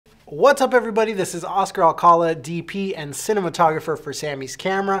What's up everybody, this is Oscar Alcala, DP and cinematographer for Samy's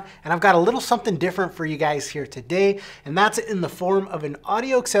camera, and I've got a little something different for you guys here today, and that's in the form of an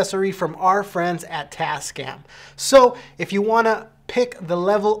audio accessory from our friends at Tascam. So if you want to pick the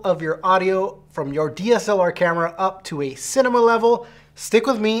level of your audio from your DSLR camera up to a cinema level, stick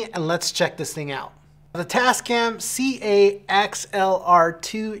with me and let's check this thing out. The Tascam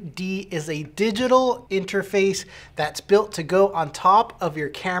CA-XLR2D is a digital interface that's built to go on top of your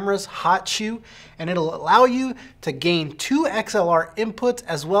camera's Hotshoe, and it'll allow you to gain two XLR inputs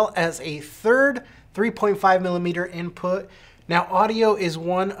as well as a third 3.5mm input. Now, audio is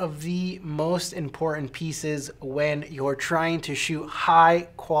one of the most important pieces when you're trying to shoot high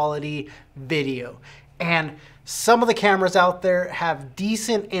quality video. And some of the cameras out there have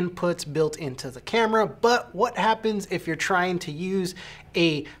decent inputs built into the camera, but what happens if you're trying to use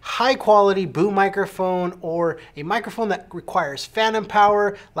a high quality boom microphone or a microphone that requires phantom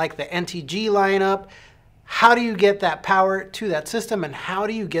power like the NTG lineup? How do you get that power to that system, and how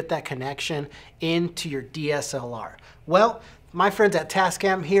do you get that connection into your DSLR? Well, my friends at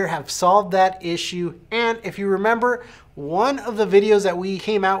Tascam here have solved that issue, and if you remember, one of the videos that we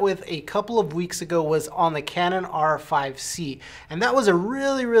came out with a couple of weeks ago was on the Canon R5C, and that was a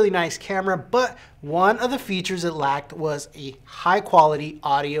really nice camera, but one of the features it lacked was a high quality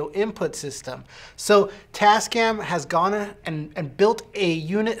audio input system. So Tascam has gone and built a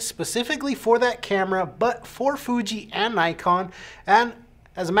unit specifically for that camera, but for Fuji and Nikon. And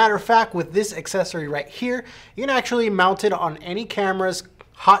as a matter of fact, with this accessory right here, you can actually mount it on any camera's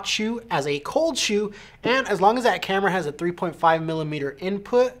hot shoe as a cold shoe, and as long as that camera has a 3.5mm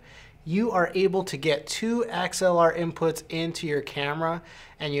input, you are able to get two XLR inputs into your camera,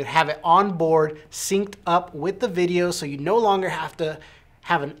 and you have it on board synced up with the video, so you no longer have to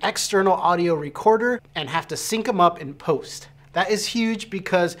have an external audio recorder and have to sync them up in post. That is huge,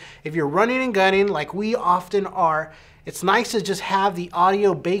 because if you're running and gunning like we often are, it's nice to just have the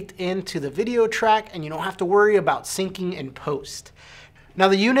audio baked into the video track and you don't have to worry about syncing in post. Now,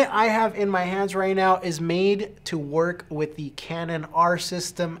 the unit I have in my hands right now is made to work with the Canon R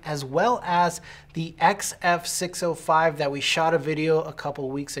system as well as the XF605 that we shot a video a couple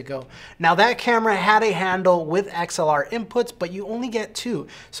weeks ago. Now, that camera had a handle with XLR inputs, but you only get two.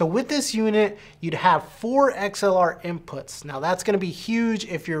 So with this unit, you'd have four XLR inputs. Now, that's going to be huge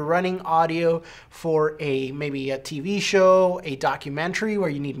if you're running audio for maybe a TV show, a documentary where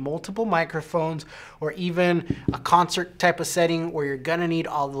you need multiple microphones, or even a concert type of setting where you're gonna need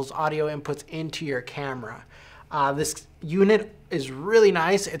all those audio inputs into your camera. This unit is really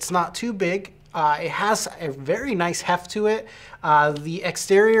nice. It's not too big. It has a very nice heft to it. The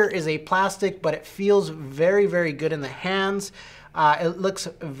exterior is a plastic, but it feels very good in the hands. It looks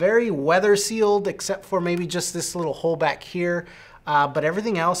very weather sealed, except for maybe just this little hole back here. But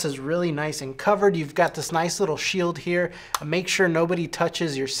everything else is really nice and covered. You've got this nice little shield here. Make sure nobody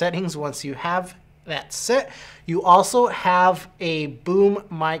touches your settings once you have that set. You also have a boom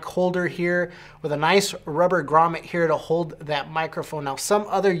mic holder here with a nice rubber grommet here to hold that microphone. Now, some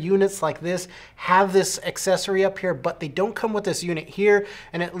other units like this have this accessory up here, but they don't come with this unit here,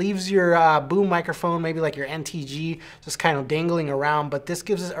 and it leaves your boom microphone, maybe like your NTG, just kind of dangling around, but this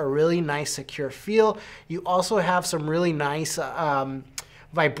gives it a really nice secure feel. You also have some really nice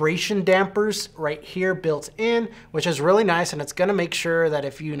vibration dampers right here built in, which is really nice, and it's going to make sure that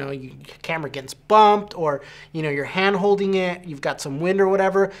if your camera gets bumped, or you're hand holding it, you've got some wind or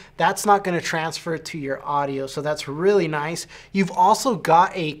whatever, that's not going to transfer to your audio. So that's really nice. You've also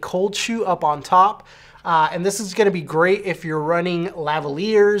got a cold shoe up on top, and this is going to be great if you're running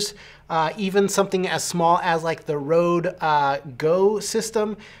lavaliers, even something as small as like the Rode Go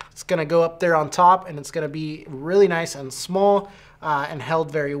system. It's going to go up there on top, and it's going to be really nice and small. And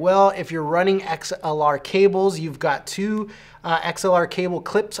held very well. If you're running XLR cables, you've got two XLR cable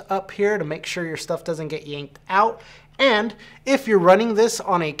clips up here to make sure your stuff doesn't get yanked out. And if you're running this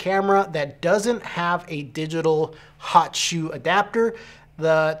on a camera that doesn't have a digital hot shoe adapter,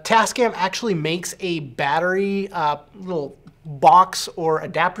 the Tascam actually makes a battery little box or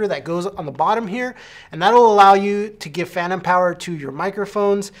adapter that goes on the bottom here, and that'll allow you to give phantom power to your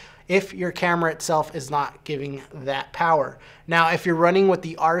microphones if your camera itself is not giving that power. Now, if you're running with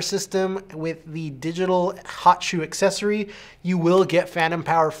the R system with the digital hot shoe accessory, you will get phantom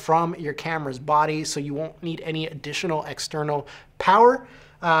power from your camera's body, so you won't need any additional external power.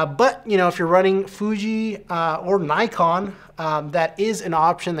 But if you're running Fuji or Nikon, that is an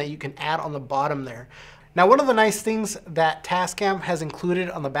option that you can add on the bottom there. Now, one of the nice things that Tascam has included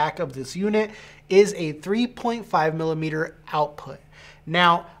on the back of this unit is a 3.5mm output.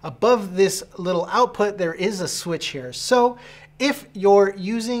 Now, above this little output, there is a switch here. So If you're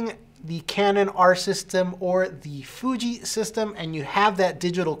using the Canon R system or the Fuji system and you have that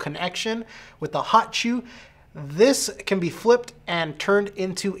digital connection with the Hotshoe, this can be flipped and turned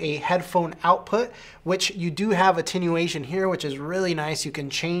into a headphone output, which you do have attenuation here, which is really nice. You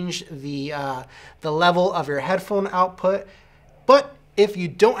can change the level of your headphone output. But if you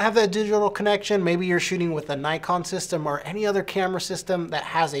don't have that digital connection, maybe you're shooting with a Nikon system or any other camera system that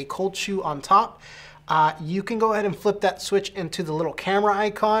has a cold shoe on top, you can go ahead and flip that switch into the little camera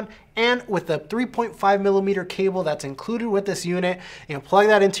icon, and with the 3.5mm cable that's included with this unit, you can plug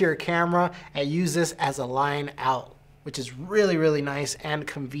that into your camera and use this as a line out, which is really, really nice and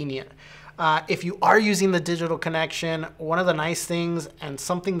convenient. If you are using the digital connection, one of the nice things and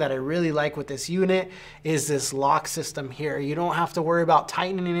something that I really like with this unit is this lock system here. You don't have to worry about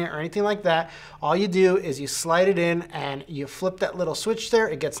tightening it or anything like that. All you do is you slide it in and you flip that little switch there.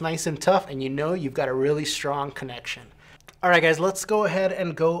 It gets nice and tough and you know you've got a really strong connection. All right, guys, let's go ahead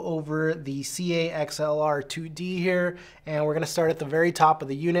and go over the CA-XLR2D here. And we're gonna start at the very top of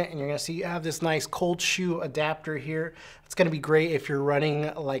the unit, and you're gonna see you have this nice cold shoe adapter here. It's gonna be great if you're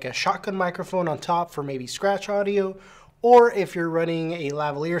running like a shotgun microphone on top for maybe scratch audio, or if you're running a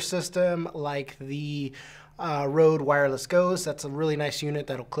lavalier system like the Rode Wireless Goes. That's a really nice unit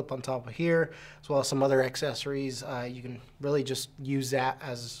that'll clip on top of here, as well as some other accessories. You can really just use that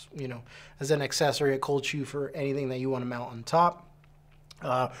as, you know, as an accessory, a cold shoe for anything that you want to mount on top.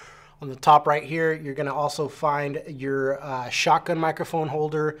 On the top right here, you're going to also find your shotgun microphone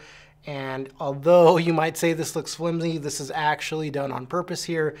holder. And although you might say this looks flimsy, this is actually done on purpose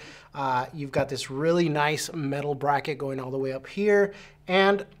here. You've got this really nice metal bracket going all the way up here,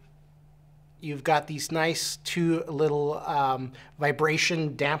 and you've got these nice two little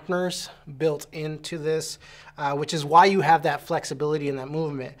vibration dampeners built into this, which is why you have that flexibility and that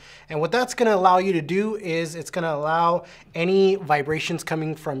movement. And what that's gonna allow you to do is it's gonna allow any vibrations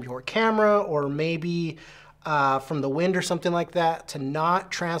coming from your camera or maybe from the wind or something like that to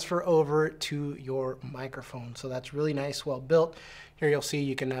not transfer over to your microphone. So that's really nice, well built. Here you'll see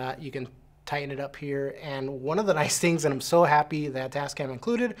you can tighten it up here. And one of the nice things, and I'm so happy that Tascam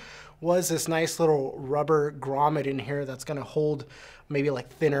included, was this nice little rubber grommet in here that's gonna hold maybe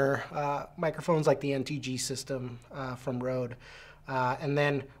like thinner microphones like the NTG system from Rode. And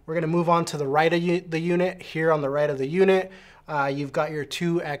then we're gonna move on to the right of the unit. Here on the right of the unit, you've got your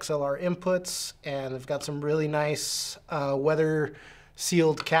two XLR inputs, and they've got some really nice weather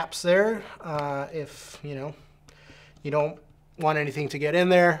sealed caps there. If you don't want anything to get in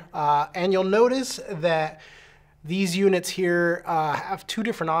there. And you'll notice that these units here have two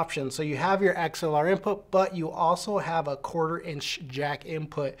different options. So you have your XLR input, but you also have a 1/4-inch jack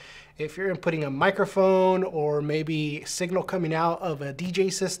input. If you're inputting a microphone or maybe signal coming out of a DJ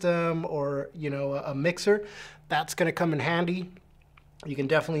system or a mixer, that's gonna come in handy. You can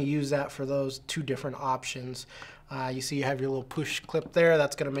definitely use that for those two different options. You see you have your little push clip there.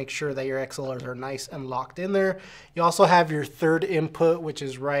 That's gonna make sure that your XLRs are nice and locked in there. You also have your third input, which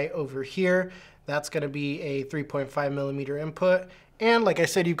is right over here. That's gonna be a 3.5mm input. And like I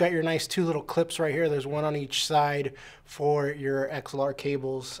said, you've got your nice two little clips right here. There's one on each side for your XLR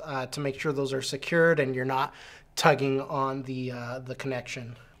cables to make sure those are secured and you're not tugging on the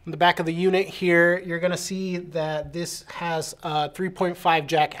connection. In the back of the unit here, you're gonna see that this has a 3.5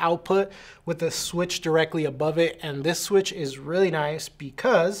 jack output with a switch directly above it. And this switch is really nice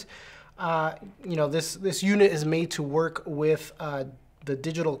because this unit is made to work with the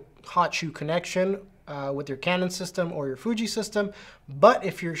digital Hotshoe connection with your Canon system or your Fuji system. But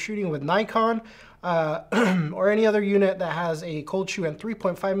if you're shooting with Nikon or any other unit that has a cold shoe and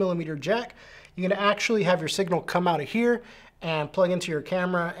 3.5mm jack, you're gonna actually have your signal come out of here and plug into your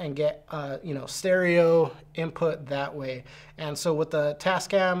camera and get stereo input that way. And so what the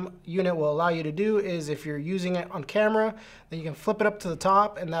Tascam unit will allow you to do is, if you're using it on camera, then you can flip it up to the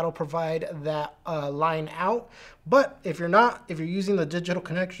top and that'll provide that line out. But if you're not, if you're using the digital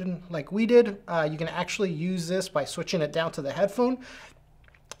connection like we did, you can actually use this by switching it down to the headphone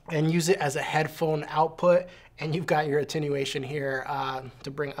and use it as a headphone output. And you've got your attenuation here to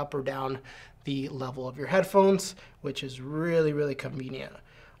bring up or down the level of your headphones, which is really, really convenient.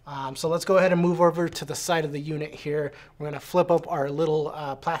 So let's go ahead and move over to the side of the unit here. We're gonna flip up our little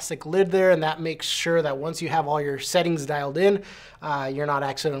plastic lid there, and that makes sure that once you have all your settings dialed in, you're not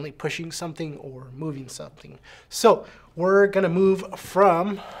accidentally pushing something or moving something. So we're gonna move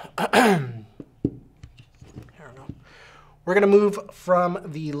from, we're gonna move from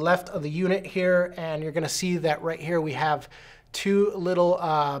the left of the unit here, and you're gonna see that right here we have two little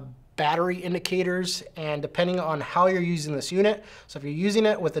battery indicators, and depending on how you're using this unit, so if you're using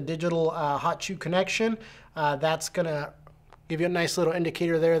it with a digital Hotshoe connection, that's gonna give you a nice little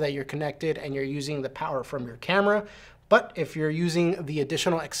indicator there that you're connected and you're using the power from your camera. But if you're using the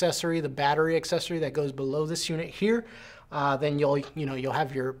additional accessory, the battery accessory that goes below this unit here, then you'll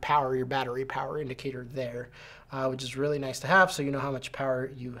have your battery power indicator there, which is really nice to have, so you know how much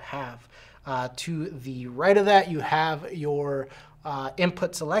power you have. To the right of that, you have your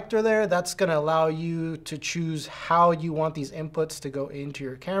input selector there. That's going to allow you to choose how you want these inputs to go into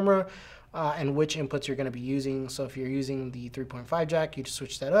your camera and which inputs you're going to be using. So if you're using the 3.5 jack, you just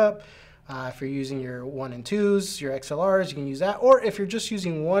switch that up. If you're using your 1 and 2s, your XLRs, you can use that. Or if you're just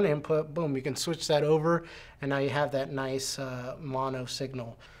using one input, boom, you can switch that over, and now you have that nice mono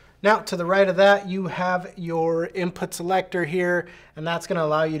signal. Now, to the right of that, you have your input selector here, and that's going to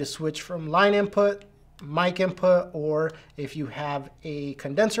allow you to switch from line input, mic input, or if you have a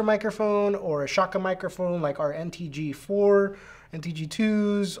condenser microphone or a shotgun microphone like our NTG4,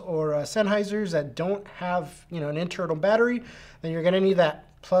 NTG2s, or Sennheisers that don't have an internal battery, then you're going to need that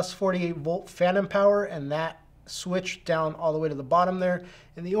plus 48 volt phantom power, and that switch down all the way to the bottom there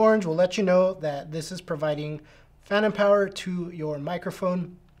in the orange will let you know that this is providing phantom power to your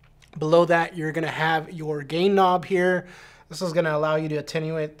microphone. Below that, you're going to have your gain knob here. This is going to allow you to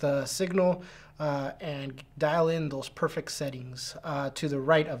attenuate the signal and dial in those perfect settings. To the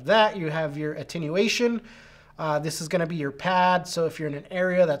right of that, you have your attenuation. This is going to be your pad, so if you're in an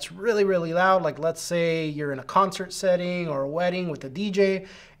area that's really, really loud, like let's say you're in a concert setting or a wedding with a DJ,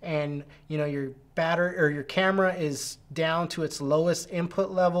 and your battery or your camera is down to its lowest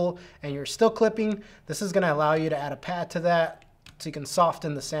input level and you're still clipping, this is going to allow you to add a pad to that so you can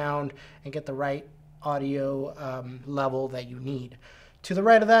soften the sound and get the right audio level that you need. To the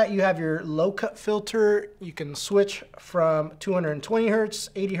right of that, you have your low cut filter. You can switch from 220 hertz,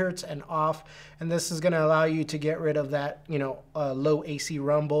 80 hertz, and off. And this is going to allow you to get rid of that, low AC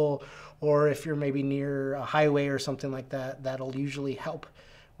rumble, or if you're maybe near a highway or something like that, that'll usually help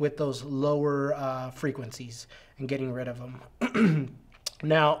with those lower frequencies and getting rid of them.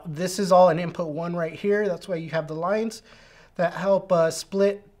 Now, this is all in input 1 right here. That's why you have the lines that help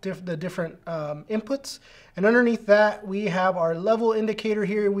split the different inputs. And underneath that, we have our level indicator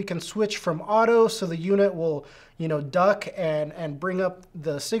here. We can switch from auto, so the unit will, duck and bring up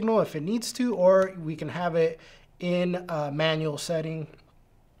the signal if it needs to, or we can have it in manual setting.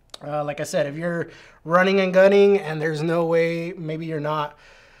 Like I said, if you're running and gunning and there's no way, maybe you're not,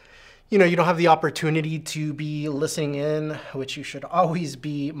 you don't have the opportunity to be listening in, which you should always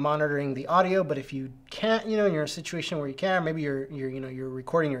be monitoring the audio. But if you can't, you're in a situation where you can, maybe you're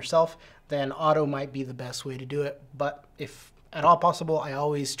recording yourself, then auto might be the best way to do it. But if at all possible, I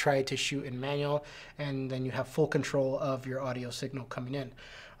always try to shoot in manual, and then you have full control of your audio signal coming in.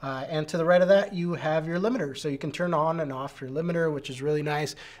 And to the right of that, you have your limiter. So you can turn on and off your limiter, which is really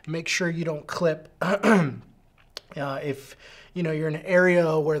nice. Make sure you don't clip. If you're in an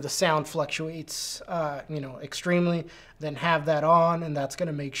area where the sound fluctuates extremely, then have that on, and that's going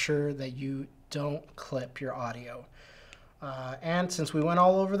to make sure that you don't clip your audio. And since we went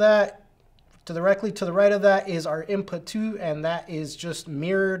all over that, directly to the right of that is our input 2, and that is just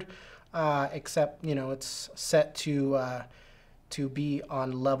mirrored, except it's set to be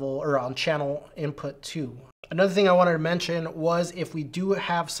on level or on channel input 2. Another thing I wanted to mention was if we do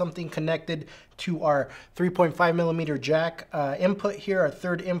have something connected to our 3.5mm jack input here, our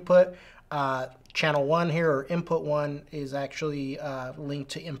third input, channel 1 here, or input 1, is actually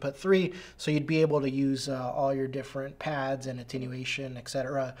linked to input 3, so you'd be able to use all your different pads and attenuation,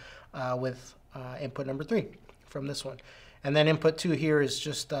 etc. With input number 3 from this one. And then input 2 here is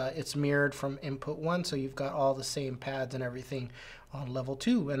just, it's mirrored from input 1, so you've got all the same pads and everything on level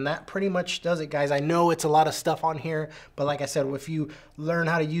 2. And that pretty much does it, guys. I know it's a lot of stuff on here, but like I said, if you learn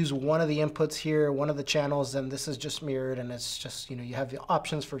how to use one of the inputs here, one of the channels, then this is just mirrored, and it's just, you have the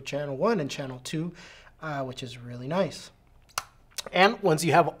options for channel 1 and channel 2, which is really nice. And once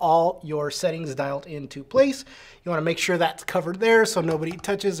you have all your settings dialed into place, you want to make sure that's covered there so nobody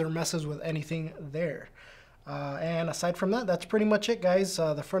touches or messes with anything there. And aside from that, that's pretty much it, guys.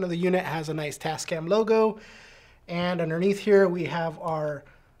 The front of the unit has a nice Tascam logo, and underneath here we have our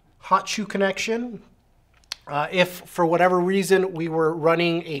Hotshoe connection. If for whatever reason we were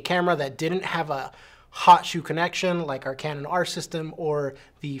running a camera that didn't have a Hotshoe connection, like our Canon R system or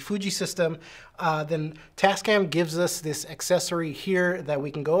the Fuji system, then Tascam gives us this accessory here that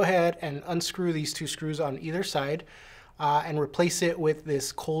we can go ahead and unscrew these 2 screws on either side and replace it with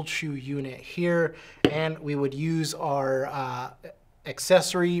this cold shoe unit here, and we would use our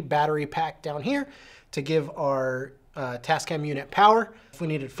accessory battery pack down here to give our Tascam unit power if we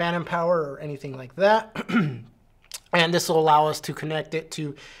needed phantom power or anything like that. And this will allow us to connect it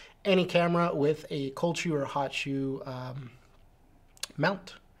to any camera with a cold shoe or hot shoe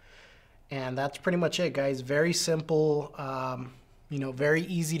mount. And that's pretty much it, guys. Very simple, you know, very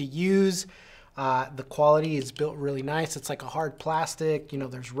easy to use. The quality is built really nice. It's like a hard plastic, you know,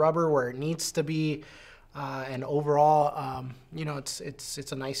 there's rubber where it needs to be. And overall, you know,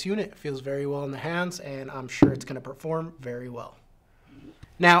 it's a nice unit. It feels very well in the hands, and I'm sure it's gonna perform very well.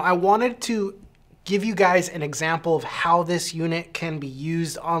 Now, I wanted to give you guys an example of how this unit can be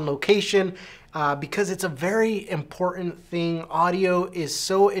used on location because it's a very important thing. Audio is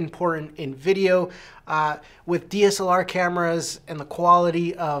so important in video. With DSLR cameras and the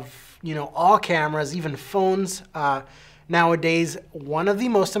quality of, you know, all cameras, even phones, nowadays, one of the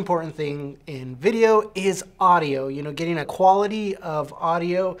most important things in video is audio. You know, getting a quality of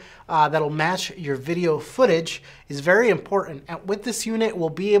audio that'll match your video footage is very important. And with this unit, we'll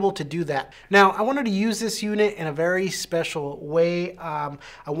be able to do that. Now, I wanted to use this unit in a very special way. I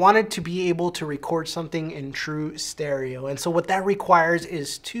wanted to be able to record something in true stereo. And so what that requires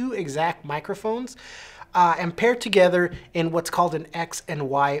is two exact microphones and paired together in what's called an X and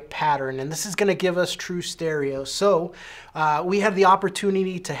Y pattern. And this is gonna give us true stereo. So we have the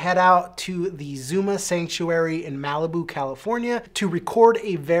opportunity to head out to the Zuma Sanctuary in Malibu, California to record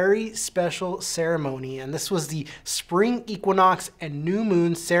a very special ceremony. And this was the Spring Equinox and New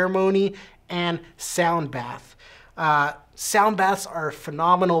Moon ceremony and sound bath. Sound baths are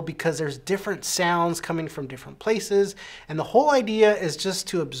phenomenal because there's different sounds coming from different places, and the whole idea is just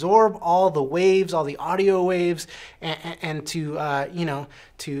to absorb all the waves, all the audio waves, and to you know,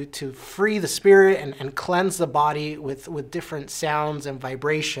 to free the spirit and cleanse the body with different sounds and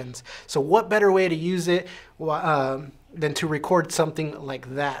vibrations. So what better way to use it than to record something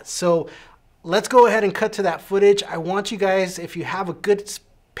like that? So let's go ahead and cut to that footage. I want you guys, if you have a good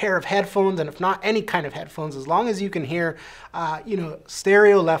pair of headphones, and if not any kind of headphones, as long as you can hear you know,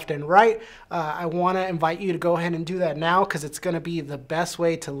 stereo left and right, I want to invite you to go ahead and do that now because it's going to be the best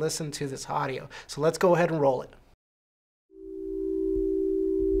way to listen to this audio. So let's go ahead and roll it.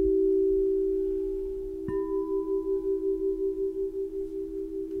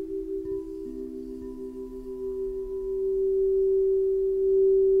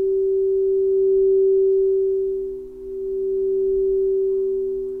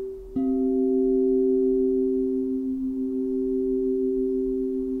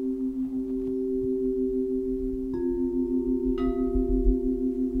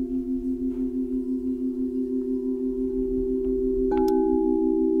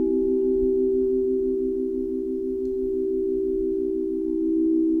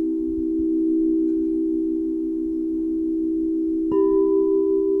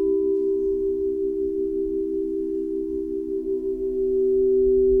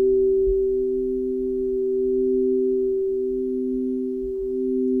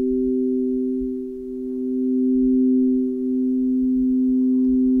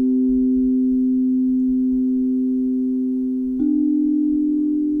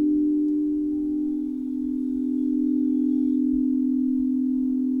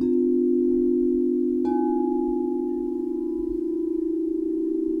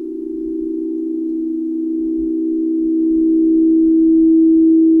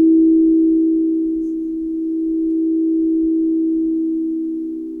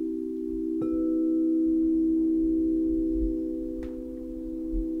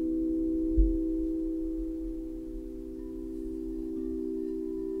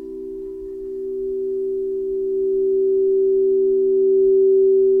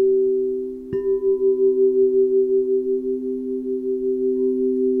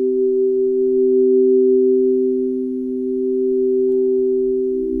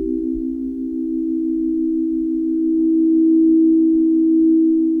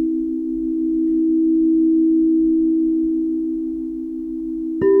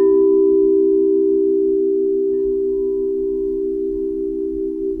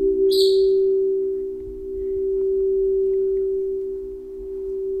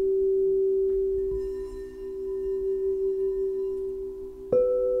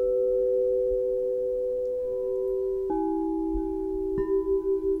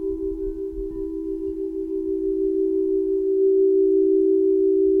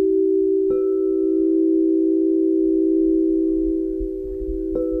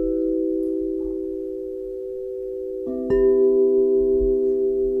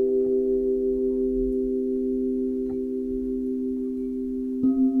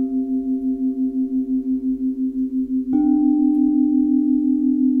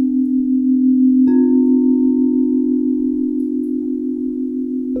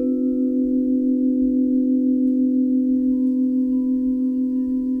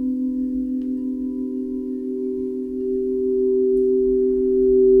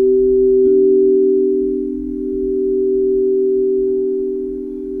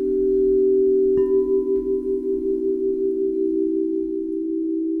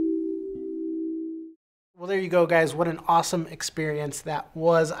 Well, there you go, guys. What an awesome experience that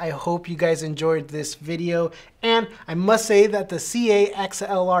was. I hope you guys enjoyed this video. And I must say that the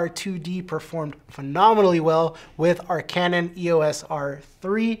CA-XLR2D performed phenomenally well with our Canon EOS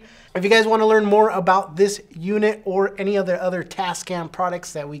R3. If you guys want to learn more about this unit or any other Tascam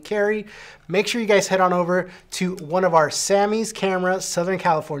products that we carry, make sure you guys head on over to one of our Samys Camera Southern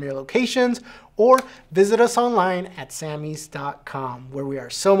California locations, or visit us online at samys.com, where we are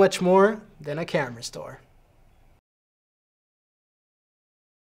so much more than a camera store.